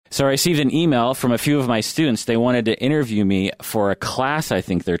So I received an email from a few of my students. They wanted to interview me for a class I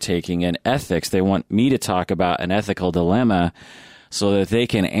think they're taking in ethics. They want me to talk about an ethical dilemma so that they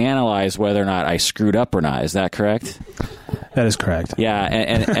can analyze whether or not I screwed up or not. Is that correct? That is correct. Yeah,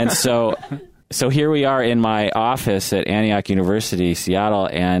 and so here we are in my office at Antioch University, Seattle,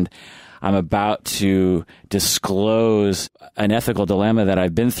 and I'm about to disclose an ethical dilemma that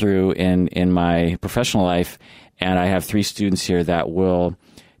I've been through in my professional life, and I have 3 students here that will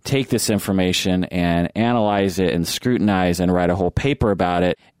take this information and analyze it and scrutinize and write a whole paper about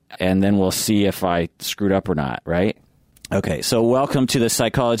it, and then we'll see if I screwed up or not, right? Okay, so welcome to the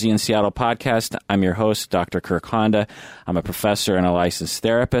Psychology in Seattle podcast. I'm your host, Dr. Kirk Honda. I'm a professor and a licensed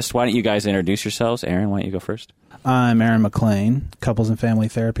therapist. Why don't you guys introduce yourselves? Aaron, why don't you go first? I'm Aaron McLean, couples and family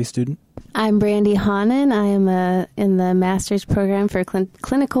therapy student. I'm Brandy Hanen. I am in the master's program for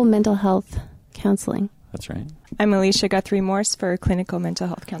clinical mental health counseling. That's right. I'm Alicia Guthrie-Morse for clinical mental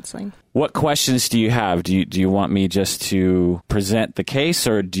health counseling. What questions do you have? Do you want me just to present the case,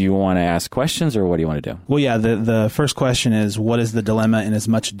 or do you want to ask questions, or what do you want to do? Well, yeah, the first question is, what is the dilemma in as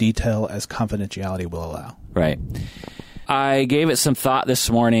much detail as confidentiality will allow? Right. I gave it some thought this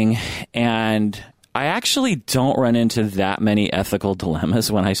morning, and I actually don't run into that many ethical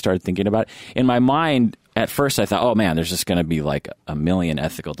dilemmas when I started thinking about it. In my mind, at first I thought, oh man, there's just going to be like a million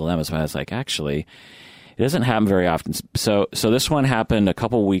ethical dilemmas. But I was like, actually, it doesn't happen very often. So this one happened a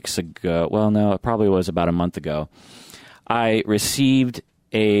couple weeks ago. Well, no, it probably was about a month ago. I received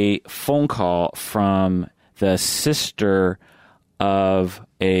a phone call from the sister of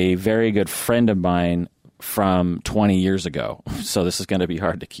a very good friend of mine from 20 years ago. So this is going to be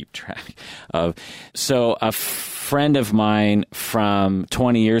hard to keep track of. So a friend of mine from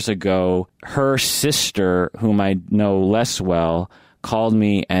 20 years ago, her sister, whom I know less well, called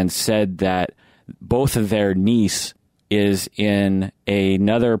me and said that both of their niece is in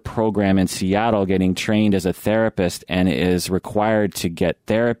another program in Seattle getting trained as a therapist and is required to get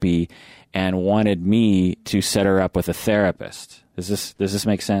therapy and wanted me to set her up with a therapist. Does this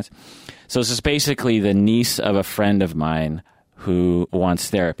make sense? So this is basically the niece of a friend of mine who wants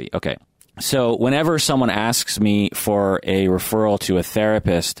therapy. Okay. So whenever someone asks me for a referral to a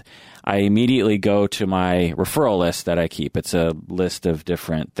therapist, I immediately go to my referral list that I keep. It's a list of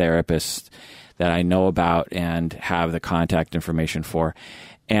different therapists that I know about and have the contact information for.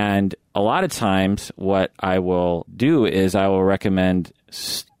 And a lot of times what I will do is I will recommend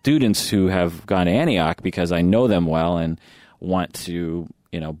students who have gone to Antioch because I know them well and want to,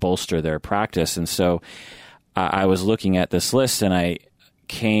 bolster their practice. And so I was looking at this list and I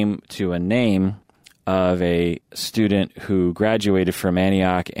came to a name of a student who graduated from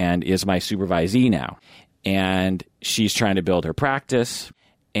Antioch and is my supervisee now. And she's trying to build her practice,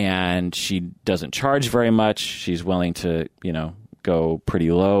 and she doesn't charge very much. She's willing to, go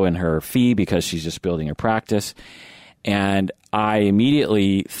pretty low in her fee because she's just building her practice. And I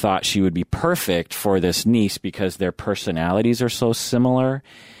immediately thought she would be perfect for this niece because their personalities are so similar.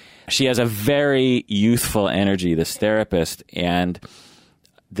 She has a very youthful energy, this therapist, and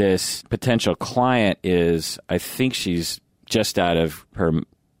this potential client is, I think she's just out of her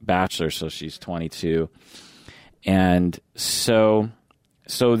bachelor's, so she's 22. And so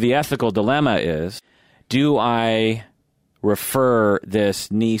the ethical dilemma is, do I refer this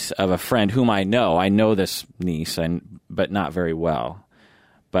niece of a friend whom I know this niece, but not very well,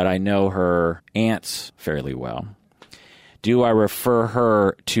 but I know her aunts fairly well. Do I refer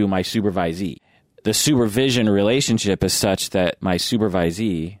her to my supervisee? The supervision relationship is such that my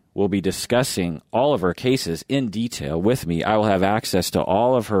supervisee will be discussing all of her cases in detail with me. I will have access to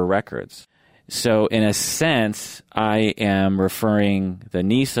all of her records. So in a sense, I am referring the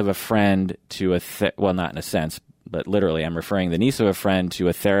niece of a friend to well, not in a sense, but literally I'm referring the niece of a friend to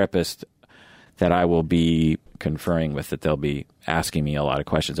a therapist that I will be conferring with, that they'll be asking me a lot of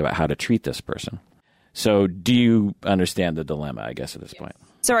questions about how to treat this person. So do you understand the dilemma, I guess, at this point?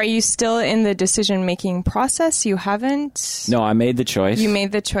 So are you still in the decision-making process? You haven't? No, I made the choice. You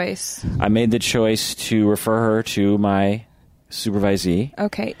made the choice. I made the choice to refer her to my supervisee.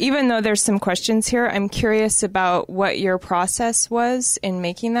 Okay. Even though there's some questions here, I'm curious about what your process was in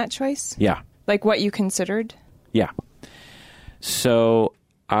making that choice. Yeah. Like what you considered? Yeah. So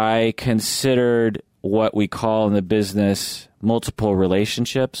I considered what we call in the business multiple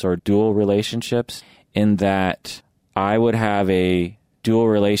relationships or dual relationships, in that I would have a dual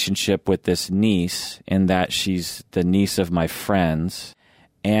relationship with this niece in that she's the niece of my friends,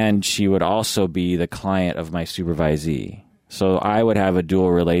 and she would also be the client of my supervisee. So I would have a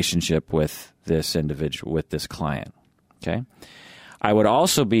dual relationship with this individual, with this client. Okay. I would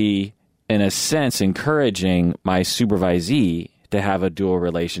also be, in a sense, encouraging my supervisee to have a dual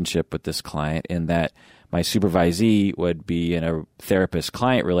relationship with this client in that my supervisee would be in a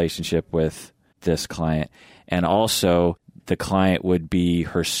therapist-client relationship with this client, and also the client would be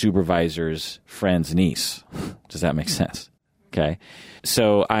her supervisor's friend's niece. Does that make sense? Okay.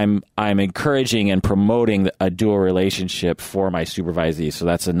 So I'm encouraging and promoting a dual relationship for my supervisee. So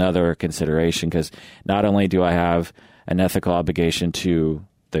that's another consideration, because not only do I have an ethical obligation to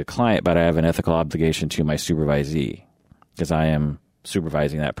the client, but I have an ethical obligation to my supervisee, because I am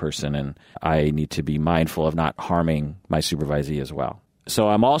supervising that person and I need to be mindful of not harming my supervisee as well. So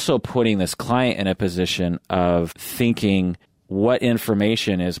I'm also putting this client in a position of thinking, what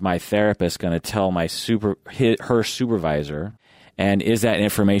information is my therapist going to tell my her supervisor, and is that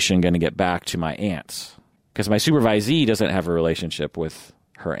information going to get back to my aunts? Because my supervisee doesn't have a relationship with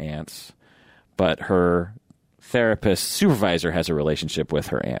her aunts, but her therapist supervisor has a relationship with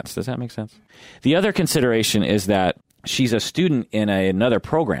her aunts. Does that make sense? The other consideration is that she's a student in another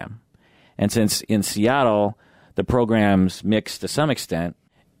program. And since in Seattle, the program's mixed to some extent,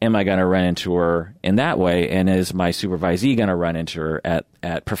 am I going to run into her in that way? And is my supervisee going to run into her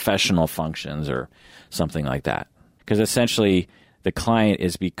at professional functions or something like that? Because essentially, the client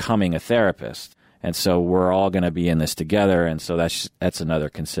is becoming a therapist. And so we're all going to be in this together. And so that's another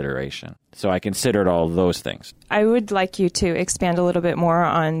consideration. So I considered all those things. I would like you to expand a little bit more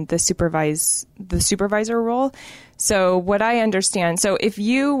on the supervisor role. So what I understand, so if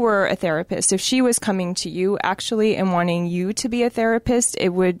you were a therapist, if she was coming to you actually and wanting you to be a therapist, it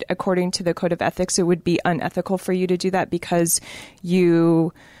would, according to the Code of Ethics, it would be unethical for you to do that because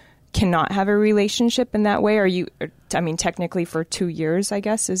you cannot have a relationship in that way, or technically for 2 years, I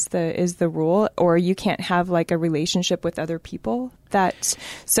guess, is the rule, or you can't have like a relationship with other people.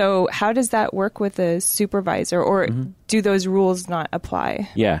 So how does that work with a supervisor, or do those rules not apply?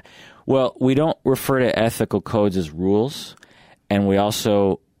 Yeah. Well, we don't refer to ethical codes as rules, and we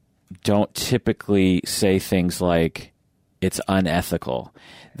also don't typically say things like it's unethical.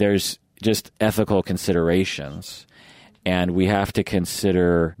 There's just ethical considerations. And we have to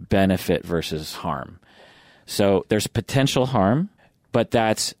consider benefit versus harm. So there's potential harm, but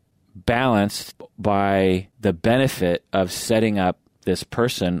that's balanced by the benefit of setting up this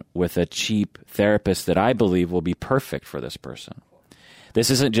person with a cheap therapist that I believe will be perfect for this person. This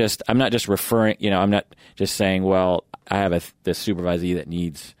isn't just, I'm not just referring, I'm not just saying, well, I have this supervisee that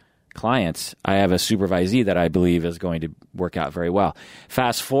needs clients. I have a supervisee that I believe is going to work out very well.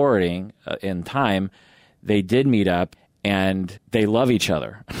 Fast forwarding in time, they did meet up, and they love each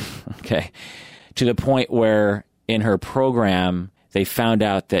other, okay, to the point where in her program, they found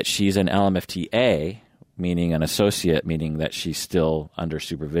out that she's an LMFT-A, meaning an associate, meaning that she's still under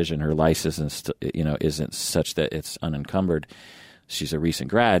supervision. Her license isn't such that it's unencumbered. She's a recent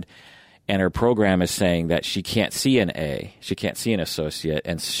grad, and her program is saying that she can't see an A, she can't see an associate,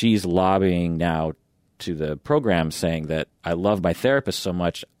 and she's lobbying now to the program saying that I love my therapist so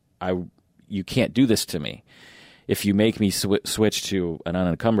much, you can't do this to me. If you make me switch to an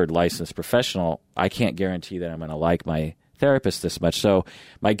unencumbered licensed professional, I can't guarantee that I'm going to like my therapist this much. So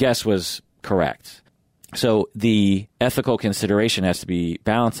my guess was correct. So the ethical consideration has to be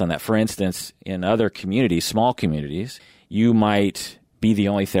balanced on that. For instance, in other communities, small communities, you might be the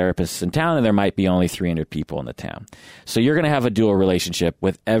only therapist in town, and there might be only 300 people in the town. So you're going to have a dual relationship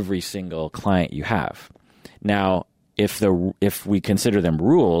with every single client you have. Now, if we consider them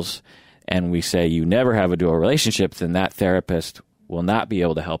rules, and we say you never have a dual relationship, then that therapist will not be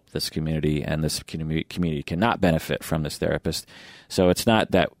able to help this community, and this community cannot benefit from this therapist. So it's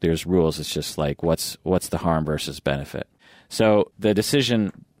not that there's rules, it's just like what's the harm versus benefit. So the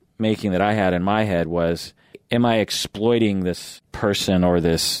decision making that I had in my head was, am I exploiting this person or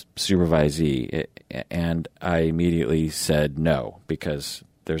this supervisee? And I immediately said no, because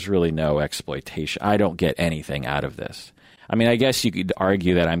there's really no exploitation. I don't get anything out of this. I mean, I guess you could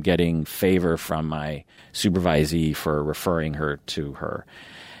argue that I'm getting favor from my supervisee for referring her to her.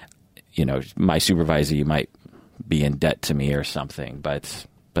 My supervisee might be in debt to me or something, but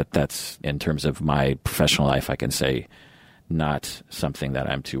that's, in terms of my professional life, I can say not something that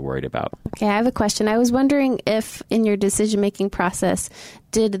I'm too worried about. Okay, I have a question. I was wondering if in your decision-making process,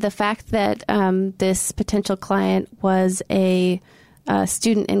 did the fact that this potential client was a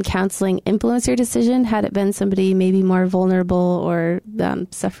student in counseling influence your decision? Had it been somebody maybe more vulnerable or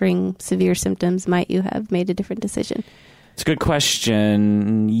suffering severe symptoms, might you have made a different decision? It's a good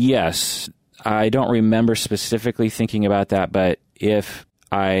question. Yes. I don't remember specifically thinking about that, but if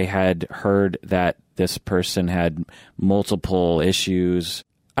I had heard that this person had multiple issues,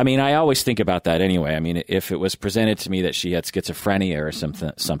 I mean, I always think about that anyway. I mean, if it was presented to me that she had schizophrenia or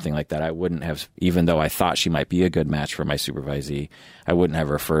something like that, I wouldn't have, even though I thought she might be a good match for my supervisee, I wouldn't have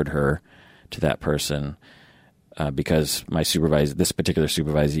referred her to that person because this particular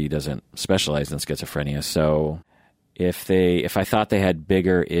supervisee doesn't specialize in schizophrenia. So if I thought they had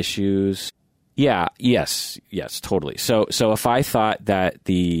bigger issues, yes, totally. So if I thought that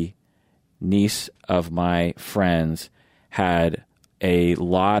the niece of my friends had a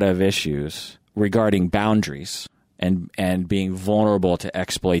lot of issues regarding boundaries and being vulnerable to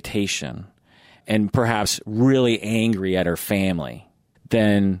exploitation and perhaps really angry at her family,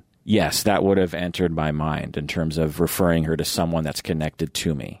 then yes, that would have entered my mind in terms of referring her to someone that's connected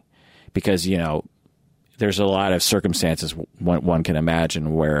to me. Because, there's a lot of circumstances one can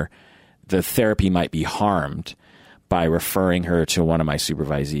imagine where the therapy might be harmed by referring her to one of my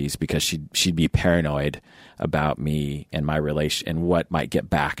supervisees because she'd be paranoid about me and my relation and what might get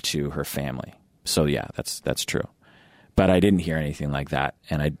back to her family. So yeah, that's true. But I didn't hear anything like that,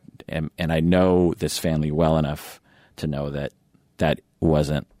 and I know this family well enough to know that that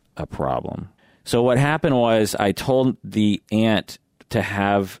wasn't a problem. So what happened was I told the aunt to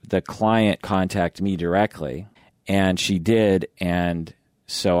have the client contact me directly, and she did, and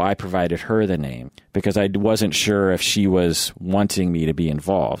so I provided her the name because I wasn't sure if she was wanting me to be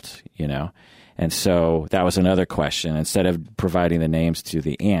involved, And so that was another question. Instead of providing the names to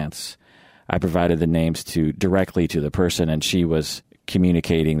the aunts, I provided the names directly to the person, and she was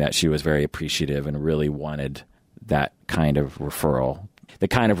communicating that she was very appreciative and really wanted that kind of referral. The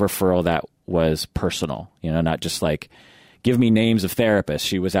kind of referral that was personal, not just like, give me names of therapists.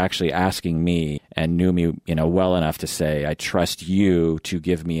 She was actually asking me and knew me, well enough to say, I trust you to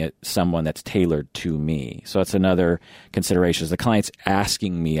give me someone that's tailored to me. So that's another consideration. The client's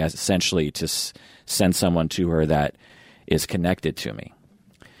asking me essentially to send someone to her that is connected to me,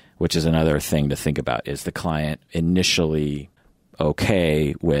 which is another thing to think about. Is the client initially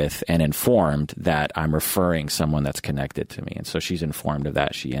okay with and informed that I'm referring someone that's connected to me? And so she's informed of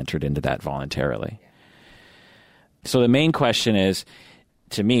that. She entered into that voluntarily. So the main question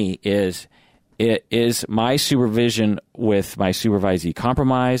to me, is my supervision with my supervisee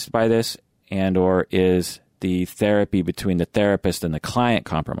compromised by this, and or is the therapy between the therapist and the client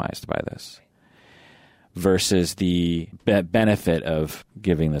compromised by this versus the benefit of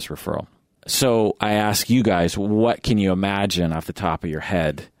giving this referral? So I ask you guys, what can you imagine off the top of your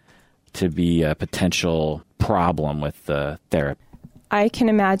head to be a potential problem with the therapy? I can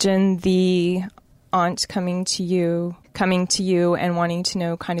imagine the aunt coming to you and wanting to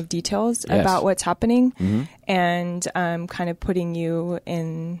know kind of details about what's happening, and kind of putting you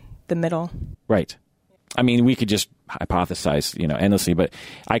in the middle. Right. I mean, we could just hypothesize, endlessly, but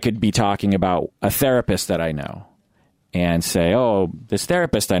I could be talking about a therapist that I know and say, oh, this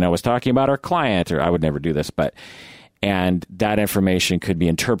therapist I know was talking about our client, or I would never do this, and that information could be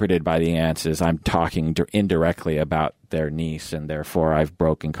interpreted by the aunts as I'm talking indirectly about their niece, and therefore I've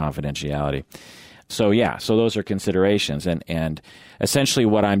broken confidentiality. So so those are considerations. And essentially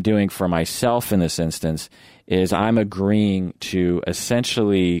what I'm doing for myself in this instance is I'm agreeing to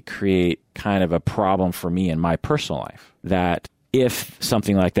essentially create kind of a problem for me in my personal life, that if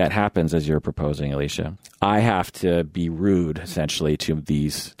something like that happens, as you're proposing, Alicia, I have to be rude essentially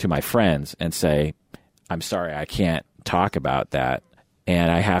to my friends and say, I'm sorry, I can't talk about that.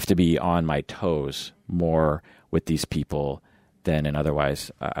 And I have to be on my toes more with these people than otherwise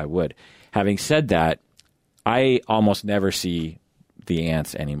I would. Having said that, I almost never see the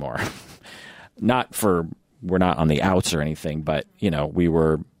aunts anymore. We're not on the outs or anything, but, we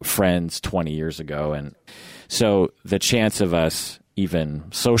were friends 20 years ago. And so the chance of us even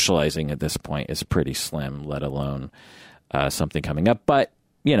socializing at this point is pretty slim, let alone something coming up. But,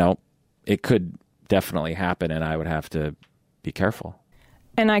 it could definitely happen, and I would have to be careful.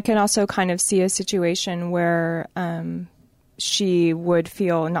 And I can also kind of see a situation where she would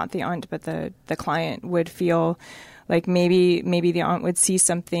feel, not the aunt, but the client would feel like maybe the aunt would see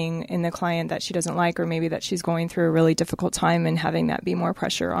something in the client that she doesn't like, or maybe that she's going through a really difficult time, and having that be more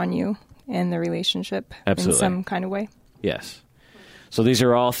pressure on you in the relationship. Absolutely. In some kind of way. Yes. So these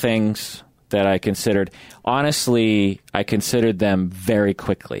are all things that I considered. Honestly, I considered them very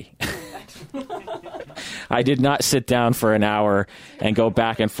quickly. I did not sit down for an hour and go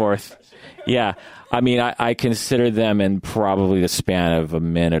back and forth. Yeah. I mean, I considered them in probably the span of a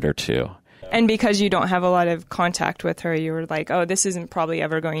minute or two. And because you don't have a lot of contact with her, you were like, oh, this isn't probably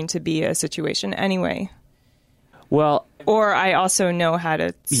ever going to be a situation anyway. Well... Or I also know how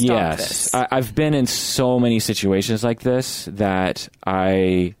to stop this. I've been in so many situations like this that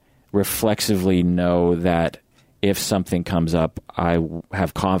I reflexively know that if something comes up, I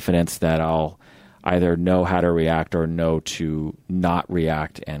have confidence that I'll either know how to react or know to not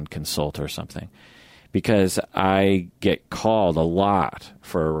react and consult or something. Because I get called a lot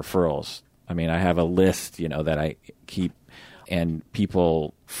for referrals. I mean, I have a list, that I keep, and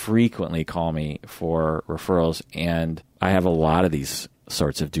people frequently call me for referrals, and I have a lot of these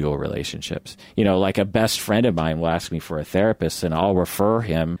sorts of dual relationships. Like a best friend of mine will ask me for a therapist, and I'll refer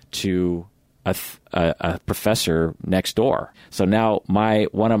him to a professor next door. So now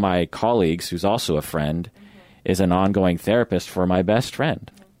one of my colleagues, who's also a friend, is an ongoing therapist for my best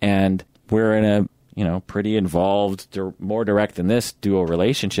friend. And we're in a pretty involved, more direct than this dual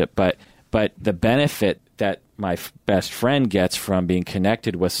relationship. But the benefit that my best friend gets from being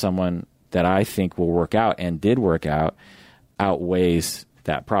connected with someone that I think will work out and did work out outweighs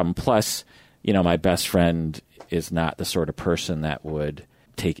that problem. Plus, my best friend is not the sort of person that would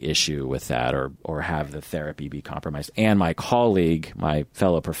take issue with that or have the therapy be compromised. And my colleague, my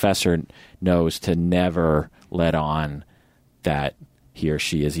fellow professor, knows to never let on that he or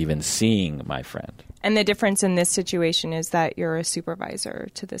she is even seeing my friend. And the difference in this situation is that you're a supervisor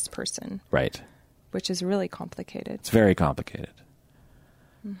to this person. Right. Which is really complicated. It's very complicated.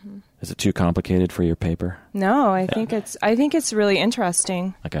 Mm-hmm. Is it too complicated for your paper? No, I think it's really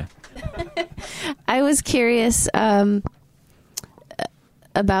interesting. Okay. I was curious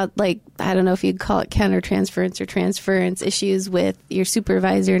about, I don't know if you'd call it countertransference or transference issues with your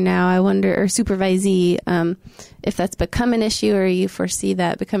supervisor now. I wonder, or supervisee, if that's become an issue, or you foresee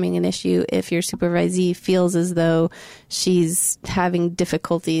that becoming an issue if your supervisee feels as though she's having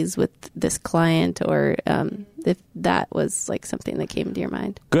difficulties with this client, or if that was something that came to your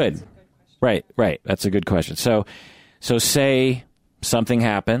mind. Good. Right. That's a good question. So say something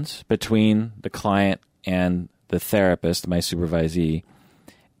happens between the client and the therapist, my supervisee,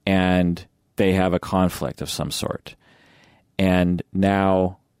 and they have a conflict of some sort. And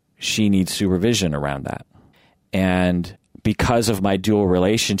now she needs supervision around that. And because of my dual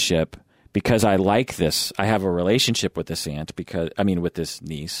relationship, because I like this, I have a relationship with this aunt, with this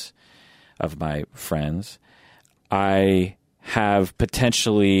niece of my friends, I've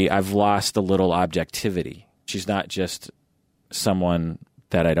lost a little objectivity. She's not just someone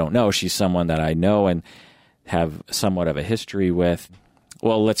that I don't know. She's someone that I know and have somewhat of a history with.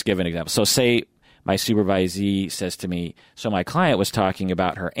 Well, let's give an example. So say my supervisee says to me, so my client was talking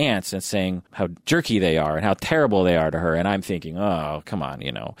about her aunts and saying how jerky they are and how terrible they are to her. And I'm thinking, oh, come on,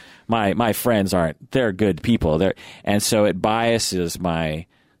 my friends they're good people. And so it biases my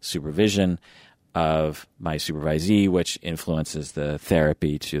supervision of my supervisee, which influences the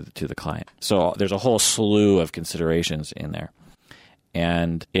therapy to the client. So there's a whole slew of considerations in there.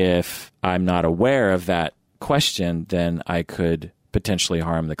 And if I'm not aware of that question, then I could potentially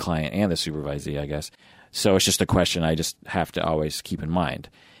harm the client and the supervisee, I guess. So it's just a question I just have to always keep in mind.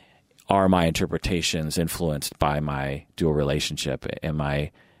 Are my interpretations influenced by my dual relationship? Am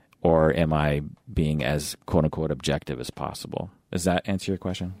I being as quote unquote objective as possible? Does that answer your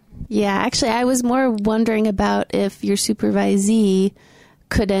question? Yeah, actually, I was more wondering about if your supervisee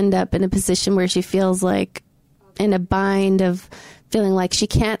could end up in a position where she feels like in a bind of feeling like she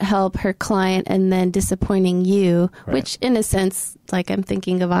can't help her client and then disappointing you, right. Which in a sense, I'm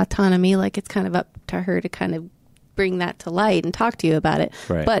thinking of autonomy, it's kind of up to her to kind of bring that to light and talk to you about it.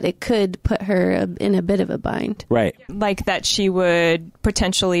 Right. But it could put her in a bit of a bind. Right. Like that she would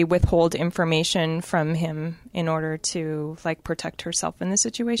potentially withhold information from him in order to protect herself in the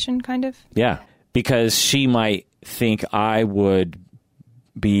situation, kind of? Yeah, because she might think I would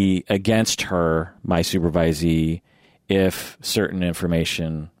be against her, my supervisee, if certain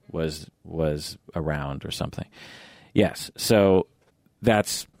information was around or something. Yes, so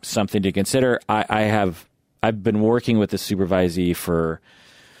that's something to consider. I've been working with the supervisee for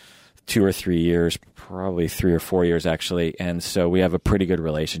 2 or 3 years, probably 3 or 4 years actually, and so we have a pretty good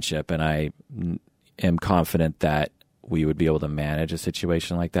relationship, and I am confident that we would be able to manage a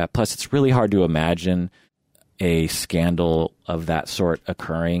situation like that. Plus, it's really hard to imagine a scandal of that sort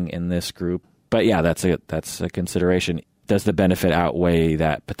occurring in this group. But yeah, that's a consideration. Does the benefit outweigh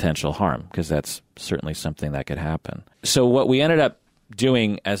that potential harm? Because that's certainly something that could happen. So what we ended up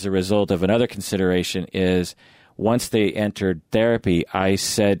doing as a result of another consideration is once they entered therapy, I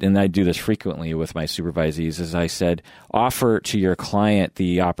said, and I do this frequently with my supervisees, is I said, offer to your client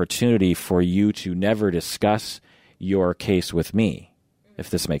the opportunity for you to never discuss your case with me, if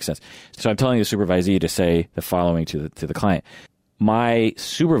this makes sense. So I'm telling the supervisee to say the following to the client. My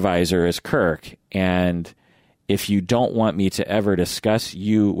supervisor is Kirk, and if you don't want me to ever discuss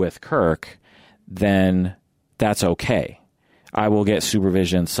you with Kirk, then that's okay. I will get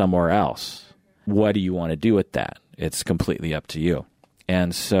supervision somewhere else. what do you want to do with that? It's completely up to you.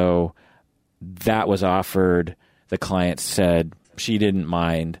 And so that was offered. The client said she didn't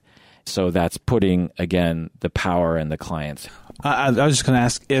mind. So that's putting, again, the power in the client's. I was just going to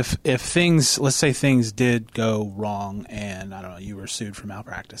ask if things, let's say things did go wrong and, I don't know, you were sued for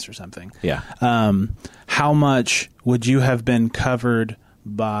malpractice or something. Yeah. How much would you have been covered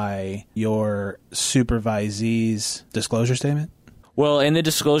by your supervisee's disclosure statement? Well, in the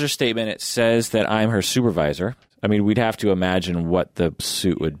disclosure statement, it says that I'm her supervisor. I mean, we'd have to imagine what the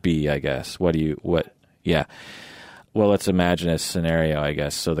suit would be, I guess. Yeah. Well, let's imagine a scenario, I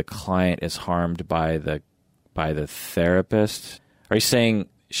guess. So the client is harmed by the therapist. Are you saying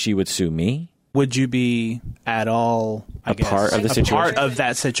she would sue me? Would you be at all part of the situation? Part of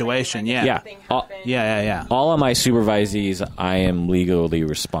that situation, yeah. Yeah. All of my supervisees, I am legally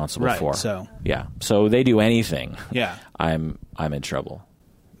responsible for. So they do anything. Yeah. I'm in trouble.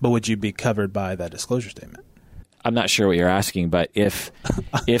 But would you be covered by that disclosure statement? I'm not sure what you're asking, but if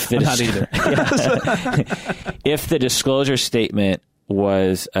the not either. If the disclosure statement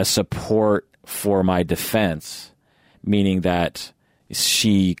was a support for my defense, meaning that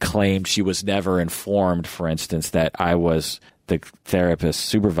she claimed she was never informed, for instance, that I was the therapist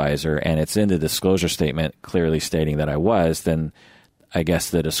supervisor, and it's in the disclosure statement clearly stating that I was, then I guess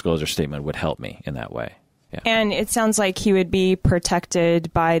the disclosure statement would help me in that way. Yeah. And it sounds like he would be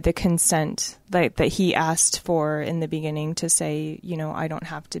protected by the consent that he asked for in the beginning to say, I don't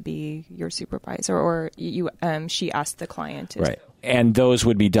have to be your supervisor, or she asked the client to. Right. And those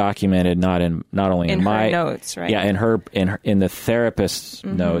would be documented not only in my notes, right? Yeah, in the therapist's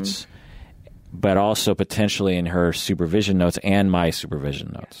notes, but also potentially in her supervision notes and my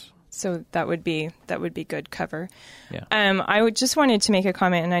supervision notes. So that would be good cover. Yeah. I just wanted to make a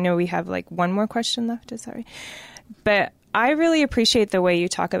comment, and I know we have one more question left. Sorry, but I really appreciate the way you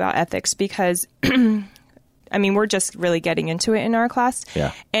talk about ethics because, we're just really getting into it in our class.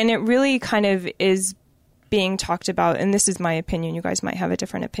 Yeah. And it really kind of is being talked about, and this is my opinion. You guys might have a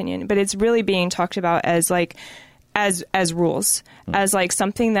different opinion, but it's really being talked about as as rules, as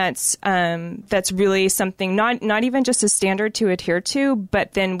something that's really something not even just a standard to adhere to,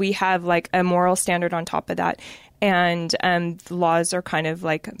 but then we have a moral standard on top of that, and laws are kind of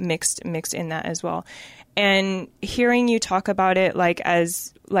mixed in that as well. And hearing you talk about it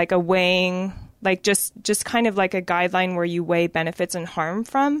as a weighing, just kind of like a guideline where you weigh benefits and harm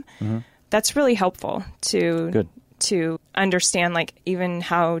from, that's really helpful to understand even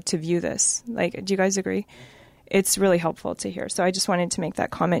how to view this. Do you guys agree? It's really helpful to hear. So I just wanted to make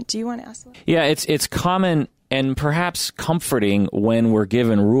that comment. Do you want to ask that? Yeah, it's common and perhaps comforting when we're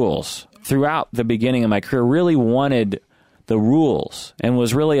given rules. Throughout the beginning of my career, really wanted the rules and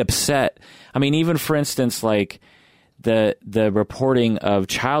was really upset. Even for instance, the reporting of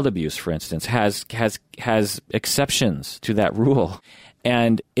child abuse, for instance, has exceptions to that rule.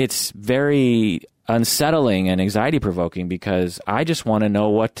 And it's very unsettling and anxiety provoking because I just want to know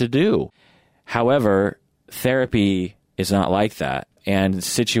what to do. However, therapy is not like that, and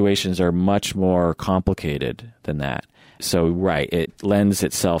situations are much more complicated than that. So, right, it lends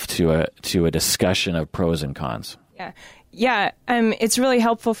itself to a discussion of pros and cons. Yeah. It's really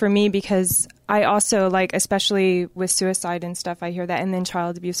helpful for me because I also especially with suicide and stuff, I hear that, and then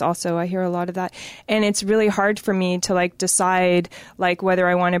child abuse also, I hear a lot of that, and it's really hard for me to decide whether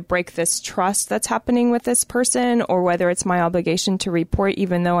I want to break this trust that's happening with this person or whether it's my obligation to report,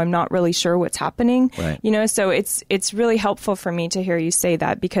 even though I'm not really sure what's happening. Right. So it's really helpful for me to hear you say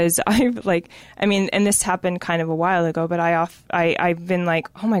that because I've and this happened kind of a while ago, but I've been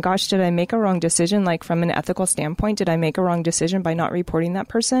oh my gosh, did I make a wrong decision? From an ethical standpoint, did I make a wrong decision by not reporting that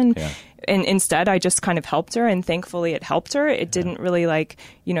person? Yeah. And instead, I just kind of helped her, and thankfully it helped her. It didn't really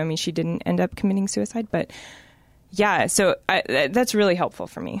she didn't end up committing suicide, but yeah, so that's really helpful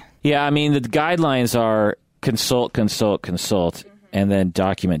for me. Yeah, the guidelines are consult, and then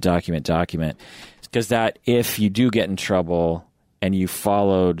document. Because that if you do get in trouble and you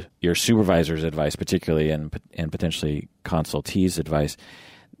followed your supervisor's advice, particularly, and potentially consultee's advice,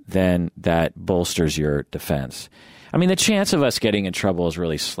 then that bolsters your defense. The chance of us getting in trouble is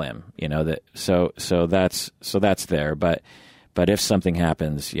really slim, so that's there. But if something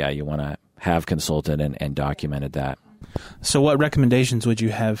happens, you want to have consulted and documented that. So what recommendations would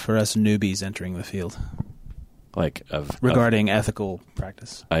you have for us newbies entering the field? Regarding ethical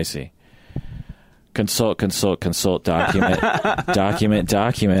practice? I see. Consult, document.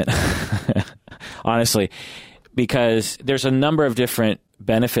 Honestly, because there's a number of different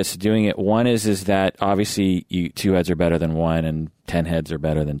benefits to doing it. One is that obviously 2 heads are better than 1 and 10 heads are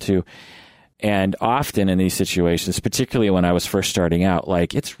better than 2. And often in these situations, particularly when I was first starting out,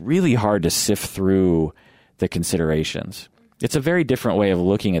 like it's really hard to sift through the considerations. It's a very different way of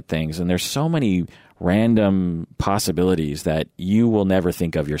looking at things. And there's so many random possibilities that you will never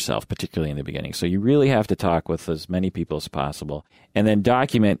think of yourself, particularly in the beginning. So you really have to talk with as many people as possible. And then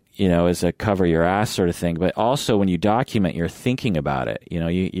document, as a cover your ass sort of thing. But also when you document, you're thinking about it.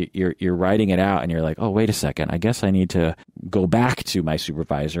 You're writing it out and you're like, oh, wait a second. I guess I need to go back to my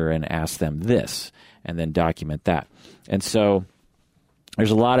supervisor and ask them this and then document that. And so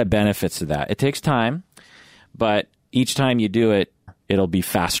there's a lot of benefits to that. It takes time, but each time you do it, it'll be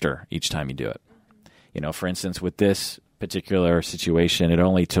faster each time you do it. For instance, with this particular situation, it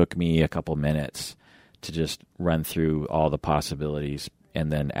only took me a couple minutes to just run through all the possibilities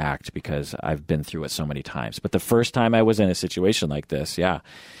and then act because I've been through it so many times. But the first time I was in a situation like this, yeah.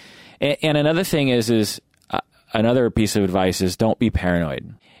 And another thing is another piece of advice is don't be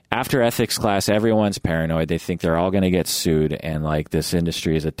paranoid. After ethics class, everyone's paranoid. They think they're all going to get sued and like this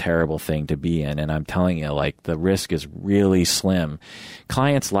industry is a terrible thing to be in. And I'm telling you, like the risk is really slim.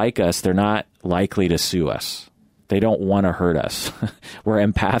 Clients like us, they're not likely to sue us. They don't want to hurt us. We're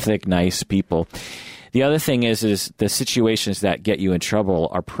empathic, nice people. The other thing is the situations that get you in trouble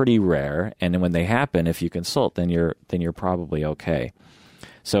are pretty rare. And when they happen, if you consult, then you're probably okay.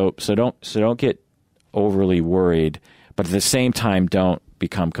 So don't get overly worried, but at the same time, don't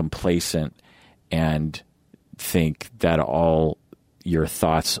become complacent and think that all your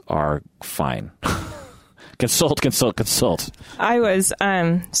thoughts are fine. Consult. I was,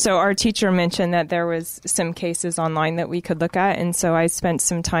 so our teacher mentioned that there was some cases online that we could look at. And so I spent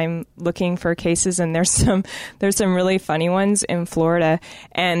some time looking for cases and there's some really funny ones in Florida.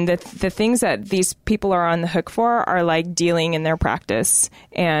 And the things that these people are on the hook for are like dealing in their practice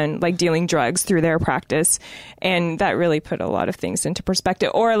and like dealing drugs through their practice. And that really put a lot of things into perspective,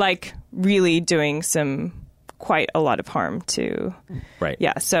 or like really doing quite a lot of harm to. Right.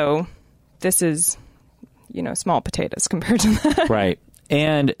 Yeah. So this is, small potatoes compared to that. Right.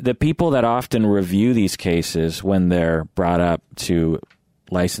 And the people that often review these cases when they're brought up to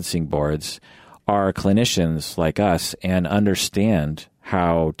licensing boards are clinicians like us and understand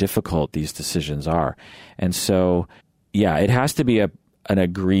how difficult these decisions are. And so, yeah, it has to be an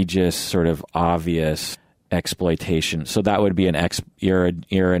egregious, sort of obvious exploitation. So that would be you're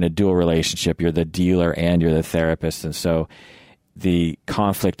in a dual relationship. You're the dealer and you're the therapist. And so the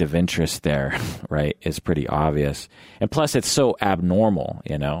conflict of interest there, right, is pretty obvious. And plus, it's so abnormal,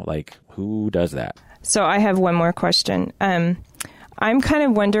 like who does that? So I have one more question. I'm kind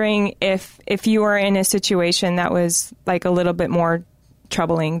of wondering if you were in a situation that was like a little bit more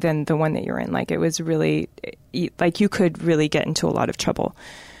troubling than the one that you're in, like it was really, like you could really get into a lot of trouble.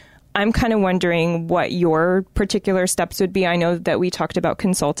 I'm kind of wondering what your particular steps would be. I know that we talked about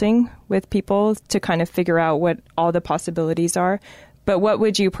consulting with people to kind of figure out what all the possibilities are, but what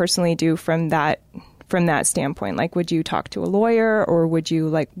would you personally do from that standpoint? Like, would you talk to a lawyer, or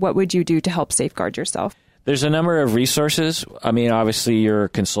what would you do to help safeguard yourself? There's a number of resources. I mean, obviously your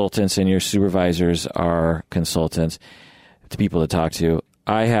consultants and your supervisors are consultants to people to talk to.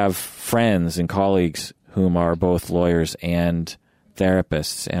 I have friends and colleagues whom are both lawyers and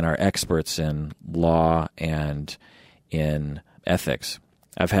therapists and are experts in law and in ethics.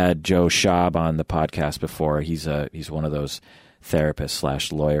 I've had Joe Schaub on the podcast before. He's one of those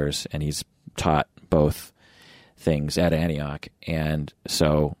therapists / lawyers, and he's taught both things at Antioch. And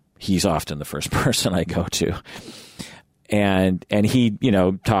so he's often the first person I go to. And he,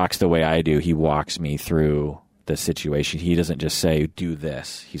 talks the way I do. He walks me through the situation. He doesn't just say, do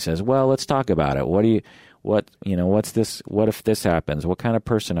this. He says, well, let's talk about it. What's this? What if this happens? What kind of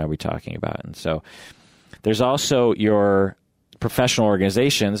person are we talking about? And so there's also your professional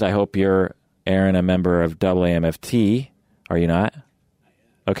organizations. I hope you're, Aaron, a member of AAMFT. Are you not?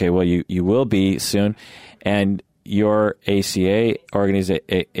 Okay, well, you will be soon. And your ACA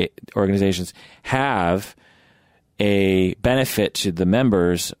organizations have a benefit to the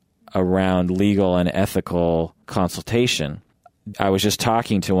members around legal and ethical consultation. I was just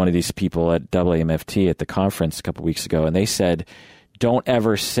talking to one of these people at AAMFT at the conference a couple weeks ago, and they said, don't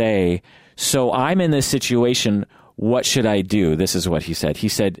ever say, so I'm in this situation, what should I do? This is what he said. He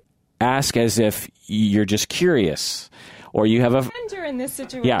said, ask as if you're just curious, or you have a friend in this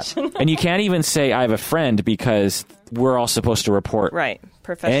situation. Yeah, and you can't even say I have a friend because we're all supposed to report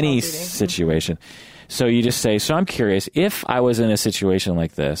any situation. So you just say, so I'm curious, if I was in a situation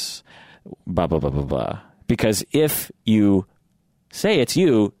like this, blah, blah, blah, blah, blah. Because if you say it's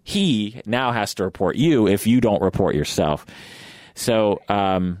you, he now has to report you if you don't report yourself. So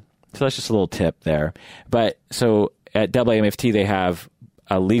that's just a little tip there. But so at AAMFT, they have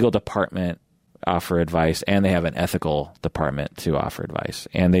a legal department offer advice, and they have an ethical department to offer advice.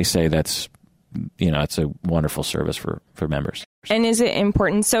 And they say that's, it's a wonderful service for members. And is it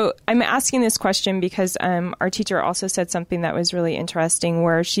important? So I'm asking this question because our teacher also said something that was really interesting,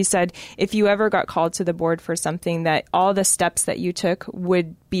 where she said if you ever got called to the board for something, that all the steps that you took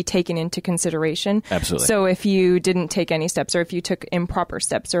would be taken into consideration. Absolutely. So if you didn't take any steps, or if you took improper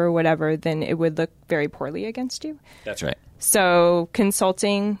steps or whatever, then it would look very poorly against you. That's right. So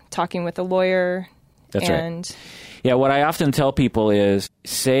consulting, talking with a lawyer. That's right. Yeah, what I often tell people is,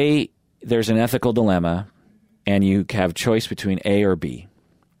 say there's an ethical dilemma and you have choice between A or B,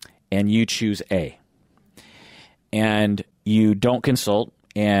 and you choose A, and you don't consult,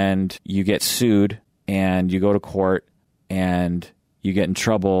 and you get sued, and you go to court, and you get in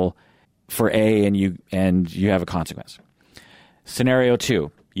trouble for A, and you have a consequence. Scenario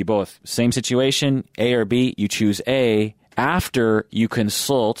 2, you both, same situation, A or B, you choose A after you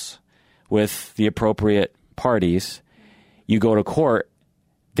consult with the appropriate parties, you go to court,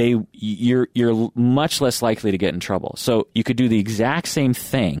 you're much less likely to get in trouble. So you could do the exact same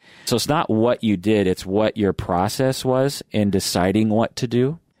thing. So it's not what you did, it's what your process was in deciding what to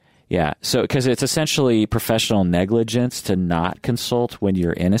do. Yeah. So because it's essentially professional negligence to not consult when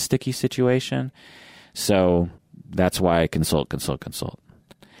you're in a sticky situation. So that's why I consult.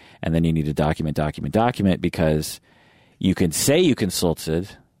 And then you need to document, because you can say you consulted,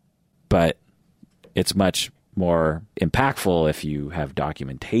 but it's much more impactful if you have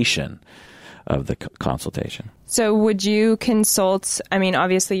documentation of the consultation. So would you consult, I mean,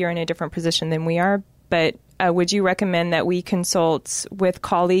 obviously you're in a different position than we are, but would you recommend that we consult with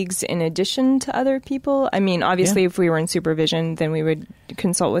colleagues in addition to other people? I mean, obviously if we were in supervision, then we would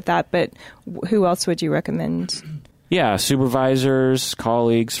consult with that, but who else would you recommend? Yeah, supervisors,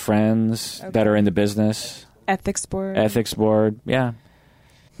 colleagues, friends that are in the business. Ethics board, yeah.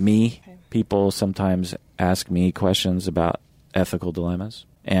 Me. Okay. People sometimes ask me questions about ethical dilemmas,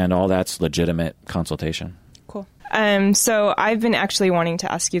 and all that's legitimate consultation. Cool. So I've been actually wanting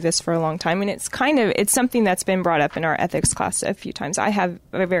to ask you this for a long time, and it's something that's been brought up in our ethics class a few times. I have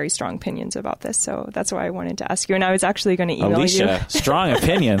very strong opinions about this, so that's why I wanted to ask you. And I was actually going to email Alicia, you. Strong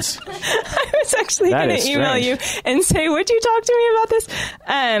opinions. I was actually going to email you and say, would you talk to me about this?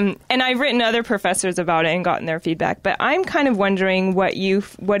 And I've written to other professors about it and gotten their feedback. But I'm kind of wondering what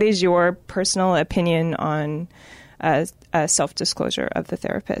is your personal opinion on self-disclosure of the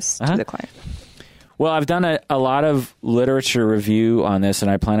therapist to the client? Well, I've done a lot of literature review on this,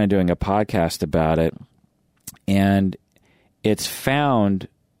 and I plan on doing a podcast about it. And it's found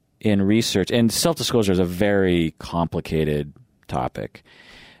in research, and self-disclosure is a very complicated topic.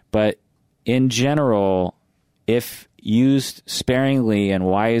 But in general, if used sparingly and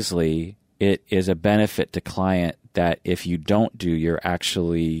wisely, it is a benefit to client that if you don't do, you're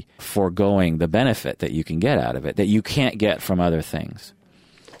actually foregoing the benefit that you can get out of it, that you can't get from other things.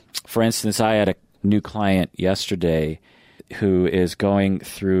 For instance, I had a new client yesterday who is going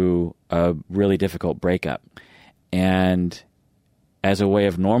through a really difficult breakup. And as a way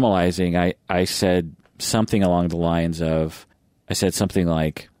of normalizing, I said something along the lines of,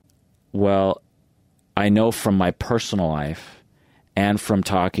 well, I know from my personal life and from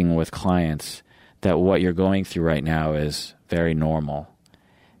talking with clients that what you're going through right now is very normal,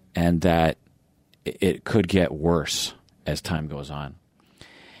 and that it could get worse as time goes on.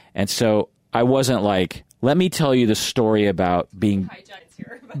 And so I wasn't like, let me tell you the story about being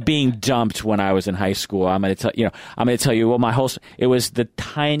dumped when I was in high school. I'm going to tell you, well, it was the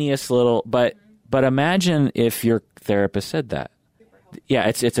tiniest little, but imagine if your therapist said that. Yeah,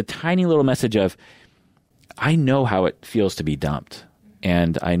 it's a tiny little message of, I know how it feels to be dumped,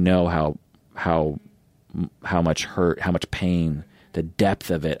 and I know how much hurt, how much pain, the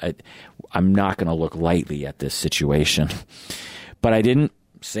depth of it. I'm not going to look lightly at this situation. But I didn't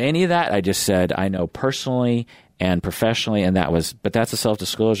say any of that. I just said, I know personally and professionally, and but that's a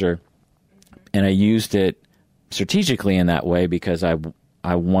self-disclosure. And I used it strategically in that way because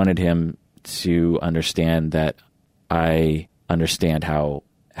I wanted him to understand that I understand how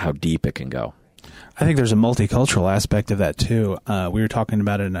deep it can go. I think there's a multicultural aspect of that too. We were talking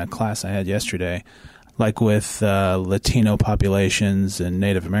about it in a class I had yesterday. Like with Latino populations and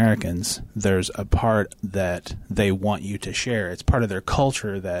Native Americans, there's a part that they want you to share. It's part of their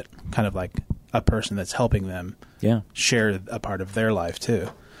culture that kind of like a person that's helping them share a part of their life too.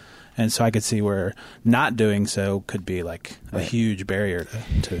 And so I could see where not doing so could be like a huge barrier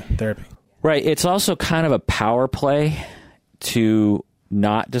to therapy. Right. It's also kind of a power play to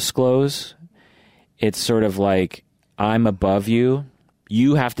not disclose. It's sort of like, I'm above you.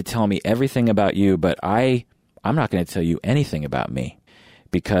 You have to tell me everything about you, but I'm not going to tell you anything about me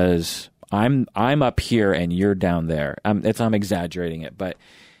because I'm up here and you're down there. I'm exaggerating it, but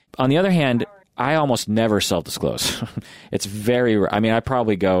on the other hand, I almost never self-disclose. It's very, I mean, I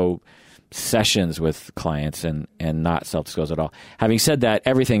probably go sessions with clients and not self-disclose at all. Having said that,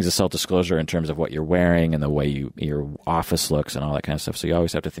 everything's a self-disclosure in terms of what you're wearing and the way your office looks and all that kind of stuff. So you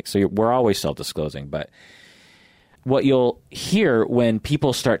always have to think. So we're always self-disclosing. But what you'll hear when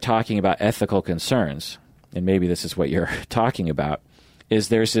people start talking about ethical concerns, and maybe this is what you're talking about, is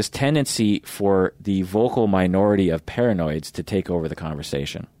there's this tendency for the vocal minority of paranoids to take over the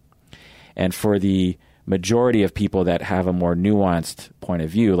conversation. And for the majority of people that have a more nuanced point of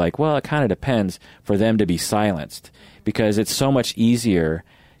view, like, well, it kind of depends, for them to be silenced. Because it's so much easier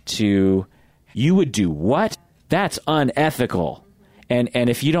to, you would do what? That's unethical. And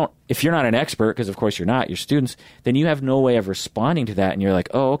if you're not an expert, because of course you're not, you're students, then you have no way of responding to that. And you're like,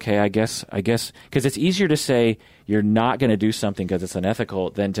 oh, okay, I guess, because it's easier to say you're not going to do something because it's unethical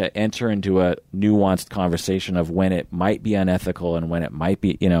than to enter into a nuanced conversation of when it might be unethical and when it might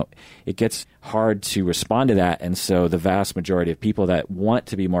be, it gets hard to respond to that. And so the vast majority of people that want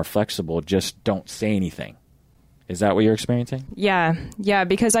to be more flexible just don't say anything. Is that what you're experiencing? Yeah,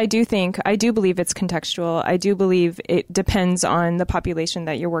 because I do believe it's contextual. I do believe it depends on the population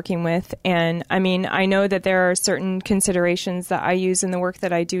that you're working with. And I mean, I know that there are certain considerations that I use in the work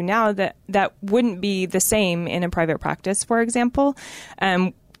that I do now that wouldn't be the same in a private practice, for example,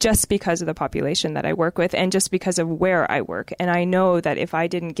 just because of the population that I work with and just because of where I work. And I know that if I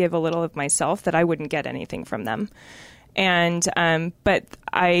didn't give a little of myself, that I wouldn't get anything from them. And, but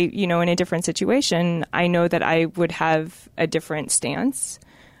I, in a different situation, I know that I would have a different stance.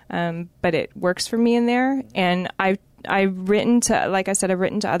 But it works for me in there. And I've written to, like I said, I've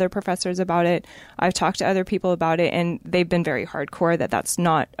written to other professors about it. I've talked to other people about it, and they've been very hardcore that that's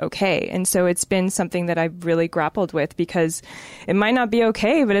not okay. And so it's been something that I've really grappled with because it might not be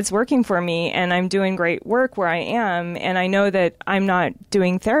okay, but it's working for me, and I'm doing great work where I am. And I know that I'm not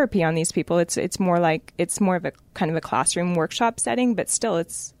doing therapy on these people. It's more of a kind of a classroom workshop setting, but still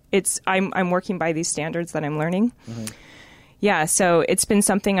I'm working by these standards that I'm learning. Mm-hmm. Yeah. So it's been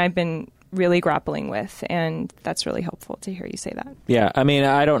something I've been really grappling with, and that's really helpful to hear you say that. Yeah, I mean,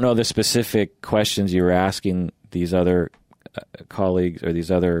 I don't know the specific questions you were asking these other colleagues or these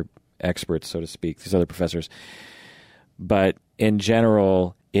other experts, so to speak, these other professors, but in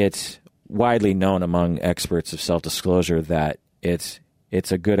general, it's widely known among experts of self-disclosure that it's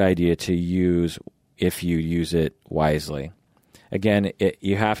a good idea to use if you use it wisely. Again,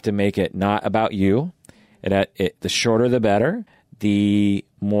 you have to make it not about you. The shorter the better. The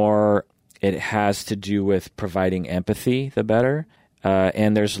more it has to do with providing empathy, the better.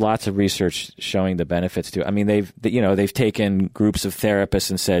 And there's lots of research showing the benefits to it. I mean, they've taken groups of therapists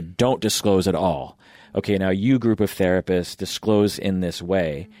and said, don't disclose at all. Okay, now you group of therapists disclose in this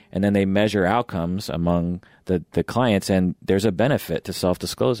way, and then they measure outcomes among the clients, and there's a benefit to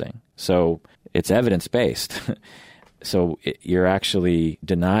self-disclosing. So it's evidence-based. So you're actually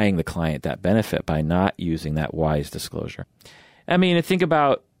denying the client that benefit by not using that wise disclosure. I mean, think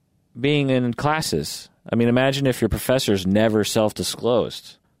about being in classes. I mean, imagine if your professors never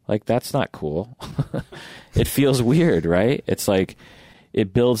self-disclosed. Like, that's not cool. It feels weird, right? It's like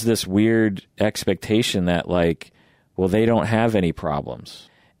it builds this weird expectation that, like, well, they don't have any problems.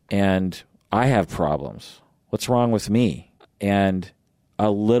 And I have problems. What's wrong with me? And a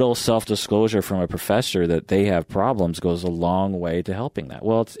little self-disclosure from a professor that they have problems goes a long way to helping that.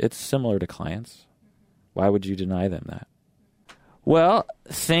 Well, it's similar to clients. Why would you deny them that? Well,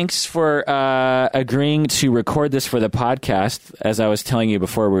 thanks for agreeing to record this for the podcast. As I was telling you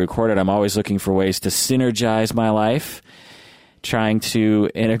before we recorded, I'm always looking for ways to synergize my life, trying to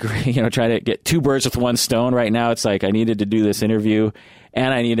integrate, try to get two birds with one stone. Right now, it's like I needed to do this interview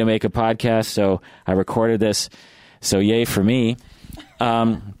and I need to make a podcast, so I recorded this. So yay for me.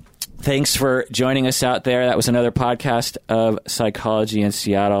 Thanks for joining us out there. That was another podcast of Psychology in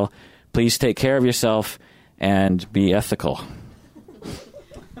Seattle. Please take care of yourself and be ethical.